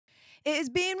It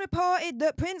is being reported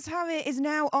that Prince Harry is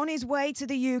now on his way to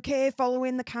the UK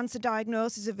following the cancer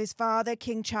diagnosis of his father,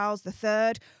 King Charles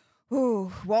III.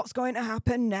 Ooh, what's going to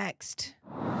happen next?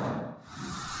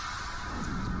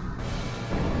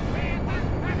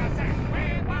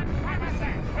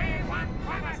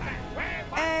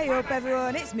 Hey up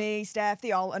everyone, it's me, Steph,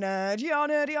 the alternate, your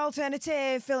nerdy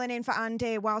alternative, filling in for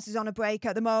Andy whilst he's on a break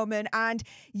at the moment. And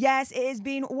yes, it has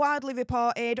been widely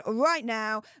reported right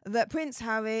now that Prince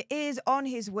Harry is on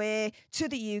his way to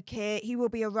the UK. He will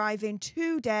be arriving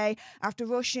today after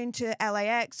rushing to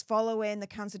LAX following the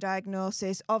cancer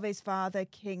diagnosis of his father,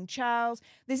 King Charles.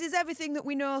 This is everything that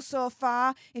we know so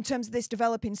far in terms of this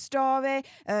developing story.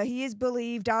 He is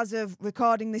believed, as of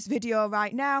recording this video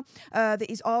right now, that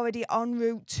he's already en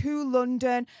route to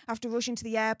London after rushing to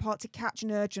the airport to catch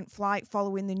an urgent flight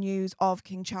following the news of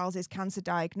King Charles's cancer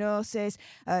diagnosis.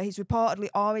 He's reportedly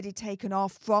already taken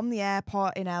off from the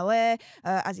airport in LA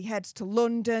as he heads to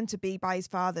London to be by his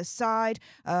father's side,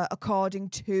 according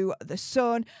to The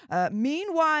Sun.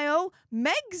 Meanwhile,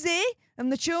 Megxie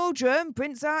and the children,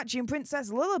 Prince Archie and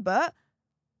Princess Lilibet,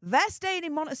 they're staying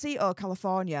in Montecito,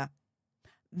 California.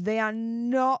 They are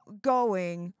not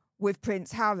going with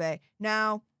Prince Harry.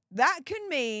 Now, that can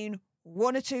mean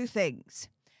one or two things.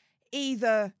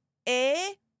 Either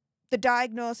A, the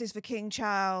diagnosis for King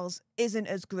Charles isn't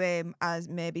as grim as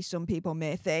maybe some people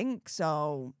may think,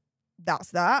 so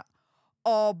that's that.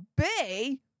 Or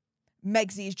B,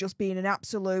 Megxie is just being an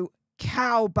absolute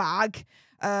cowbag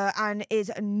and is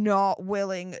not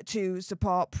willing to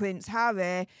support Prince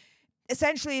Harry,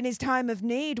 essentially in his time of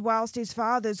need, whilst his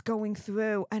father's going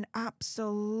through an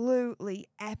absolutely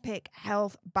epic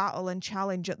health battle and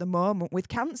challenge at the moment with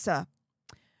cancer.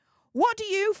 What do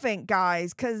you think,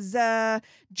 guys? Because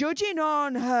judging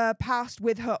on her past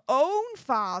with her own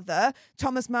father,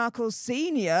 Thomas Markle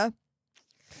Sr.,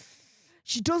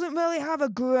 she doesn't really have a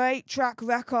great track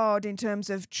record in terms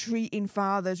of treating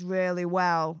fathers really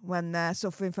well when they're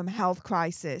suffering from health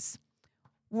crisis.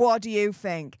 What do you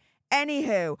think?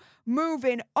 Anywho,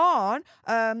 moving on,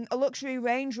 a luxury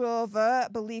Range Rover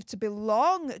believed to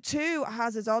belong to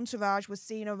Hazard's entourage was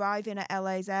seen arriving at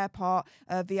LA's airport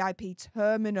VIP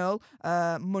terminal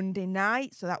Monday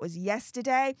night. So that was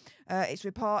yesterday. It's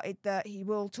reported that he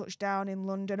will touch down in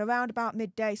London around about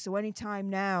midday. So any time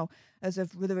now, as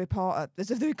of the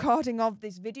recording of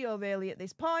this video, really, at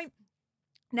this point.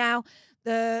 Now,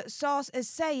 the source is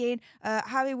saying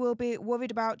Harry will be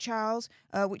worried about Charles,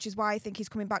 which is why I think he's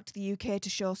coming back to the UK to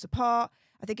show support.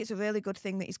 I think it's a really good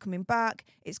thing that he's coming back.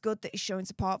 It's good that he's showing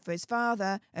support for his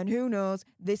father. And who knows,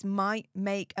 this might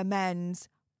make amends,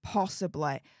 possibly.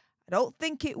 I don't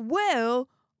think it will,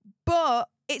 but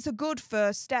it's a good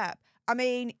first step. I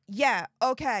mean, yeah,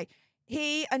 okay.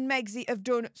 He and Megxie have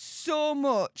done so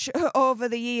much over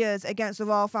the years against the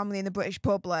royal family and the British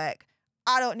public.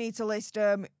 I don't need to list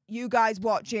them. You guys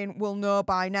watching will know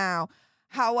by now.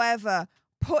 However,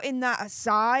 putting that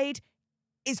aside,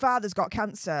 his father's got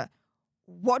cancer.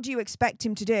 What do you expect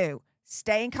him to do?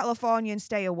 Stay in California and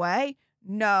stay away?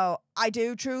 No, I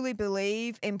do truly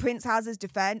believe, in Prince Hazard's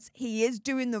defense, he is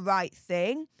doing the right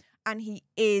thing and he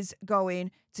is going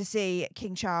to see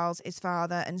King Charles, his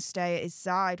father, and stay at his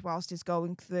side whilst he's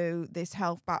going through this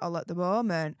health battle at the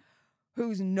moment.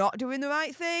 Who's not doing the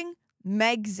right thing?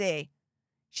 Megxie.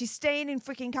 She's staying in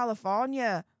freaking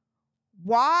California.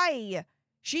 Why?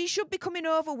 She should be coming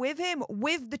over with him,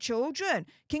 with the children.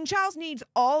 King Charles needs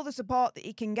all the support that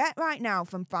he can get right now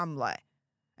from family.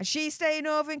 And she's staying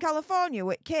over in California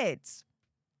with kids.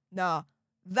 No,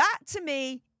 that to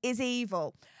me is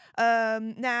evil.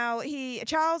 Now,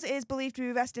 Charles is believed to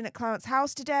be resting at Clarence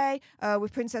House today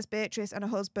with Princess Beatrice and her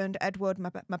husband, Edward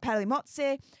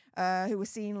Mapelli-Mozzi, who were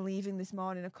seen leaving this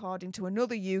morning, according to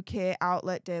another UK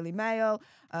outlet, Daily Mail.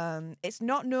 It's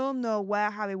not known, though, where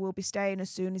Harry will be staying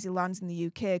as soon as he lands in the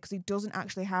UK, because he doesn't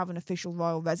actually have an official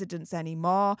royal residence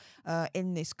anymore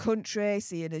in this country,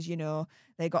 seeing as, you know,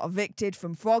 they got evicted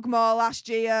from Frogmore last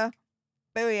year.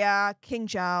 Booyah, King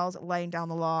Charles laying down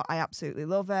the law. I absolutely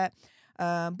love it.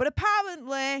 But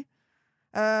apparently,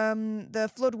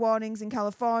 the flood warnings in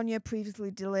California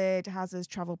previously delayed Hazard's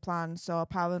travel plans. So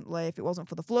apparently, if it wasn't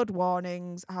for the flood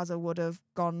warnings, Hazard would have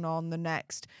gone on the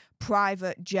next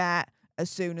private jet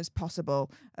as soon as possible,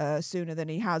 sooner than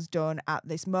he has done at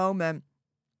this moment.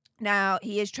 Now,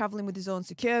 he is travelling with his own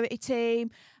security team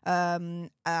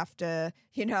after,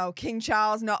 you know, King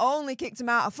Charles not only kicked him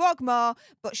out of Frogmore,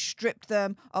 but stripped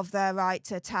them of their right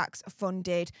to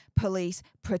tax-funded police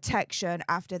protection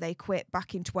after they quit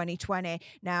back in 2020.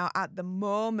 Now, at the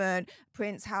moment,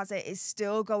 Prince Hazard is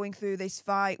still going through this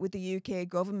fight with the UK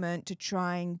government to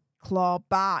try and claw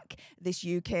back this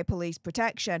UK police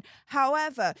protection.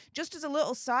 However, just as a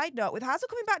little side note, with Hazard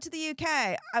coming back to the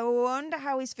UK, I wonder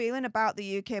how he's feeling about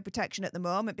the UK protection at the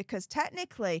moment, because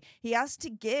technically he has to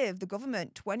give the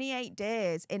government 28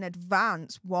 days in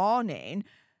advance warning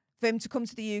for him to come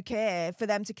to the UK, for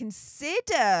them to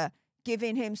consider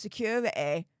giving him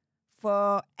security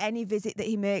for any visit that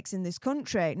he makes in this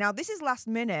country. Now, this is last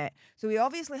minute, so he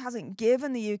obviously hasn't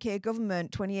given the UK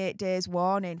government 28 days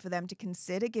warning for them to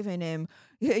consider giving him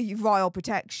royal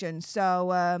protection. So,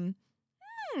 I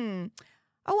wonder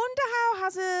how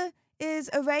Hazard is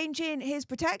arranging his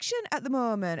protection at the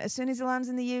moment as soon as he lands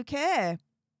in the UK.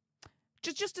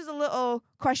 Just as a little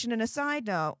question and a side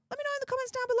note, let me know in the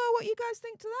comments down below what you guys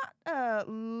think to that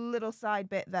little side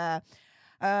bit there.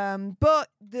 But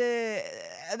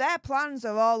their plans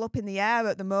are all up in the air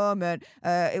at the moment.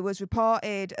 It was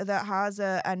reported that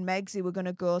Hazard and Megxie were going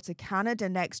to go to Canada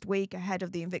next week ahead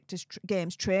of the Invictus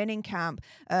Games training camp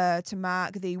to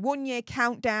mark the 1-year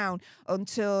countdown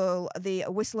until the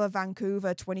Whistler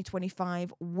Vancouver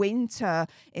 2025 Winter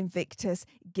Invictus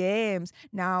Games.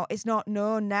 Now, it's not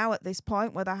known now at this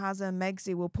point whether Hazard and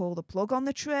Megxie will pull the plug on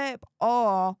the trip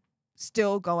or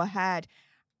still go ahead.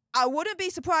 I wouldn't be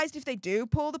surprised if they do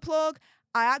pull the plug.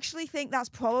 I actually think that's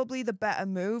probably the better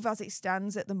move as it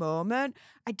stands at the moment.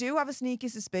 I do have a sneaky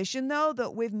suspicion, though,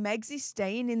 that with Megxie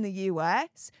staying in the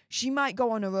US, she might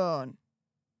go on her own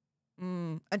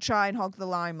and try and hog the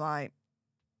limelight.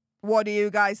 What do you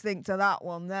guys think to that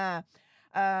one there?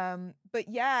 But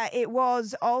yeah, it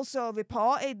was also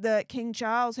reported that King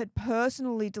Charles had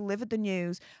personally delivered the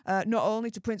news, not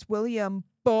only to Prince William,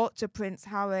 but to Prince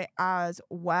Harry as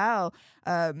well.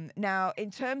 Now,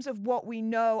 in terms of what we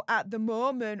know at the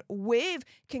moment with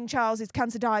King Charles's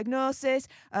cancer diagnosis,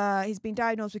 he's been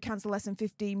diagnosed with cancer less than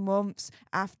 15 months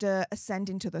after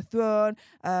ascending to the throne.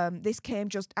 This came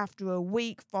just after a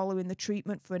week following the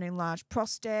treatment for an enlarged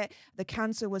prostate. The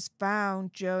cancer was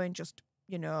found during just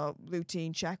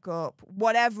routine checkup,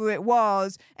 whatever it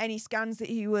was, any scans that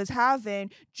he was having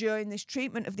during this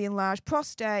treatment of the enlarged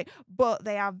prostate, but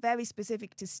they are very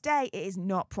specific to state it is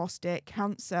not prostate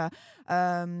cancer.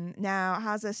 Now,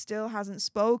 Hazard still hasn't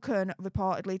spoken,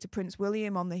 reportedly, to Prince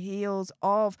William on the heels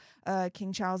of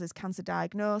King Charles's cancer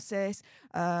diagnosis,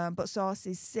 but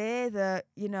sources say that,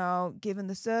 given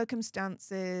the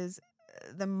circumstances,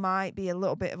 there might be a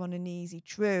little bit of an uneasy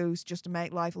truce just to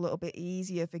make life a little bit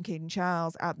easier for King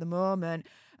Charles at the moment.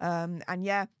 And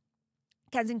yeah,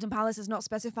 Kensington Palace has not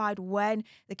specified when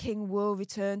the King will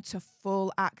return to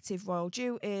full active royal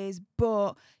duties,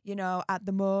 but, at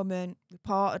the moment,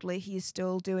 reportedly, he is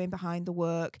still doing behind the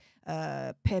work,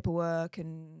 paperwork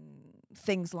and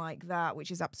things like that,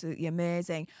 which is absolutely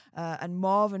amazing. And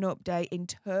more of an update in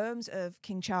terms of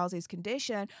King Charles's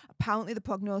condition. Apparently the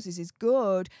prognosis is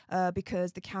good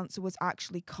because the cancer was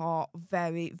actually caught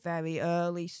very, very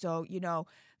early. So,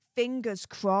 fingers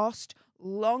crossed.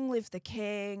 Long live the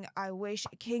King. I wish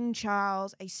King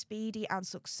Charles a speedy and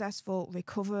successful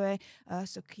recovery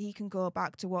so he can go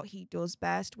back to what he does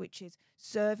best, which is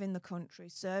serving the country,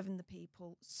 serving the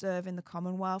people, serving the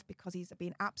Commonwealth, because he's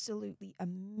been absolutely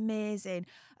amazing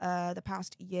the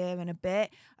past year and a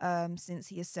bit since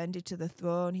he ascended to the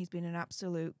throne. He's been an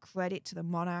absolute credit to the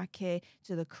monarchy,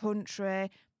 to the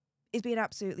country. He's been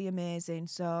absolutely amazing.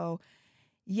 So,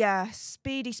 yeah,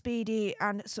 speedy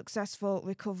and successful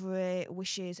recovery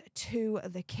wishes to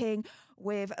the King.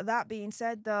 With that being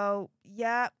said, though,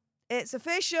 yeah, it's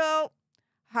official.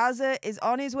 Hazard is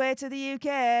on his way to the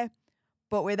UK,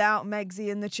 but without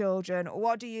Megxie and the children.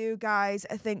 What do you guys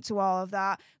think to all of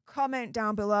that? Comment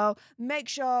down below. Make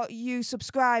sure you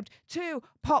subscribed to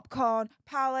Popcorn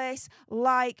Palace.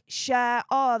 Like, share,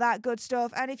 all that good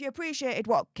stuff. And if you appreciated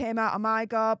what came out of my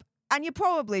gob, and you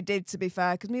probably did, to be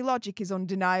fair, because my logic is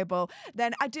undeniable,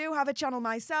 then I do have a channel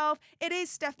myself. It is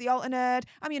Steph the Alter Nerd.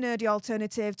 I'm your nerdy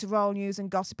alternative to royal news and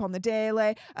gossip on the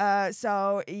daily.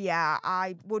 So, yeah,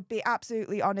 I would be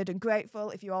absolutely honoured and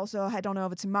grateful if you also head on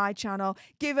over to my channel,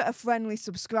 give it a friendly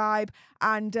subscribe,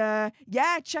 and,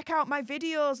 yeah, check out my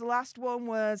videos. The last one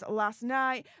was last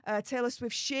night. Taylor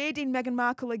Swift shading Meghan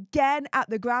Markle again at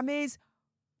the Grammys.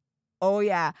 Oh,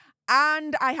 yeah.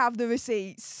 And I have the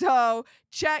receipts, so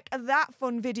check that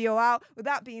fun video out. With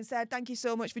that being said, thank you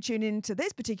so much for tuning into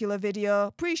this particular video.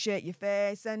 Appreciate your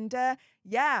face, and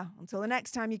yeah, until the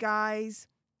next time, you guys.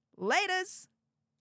 Laters!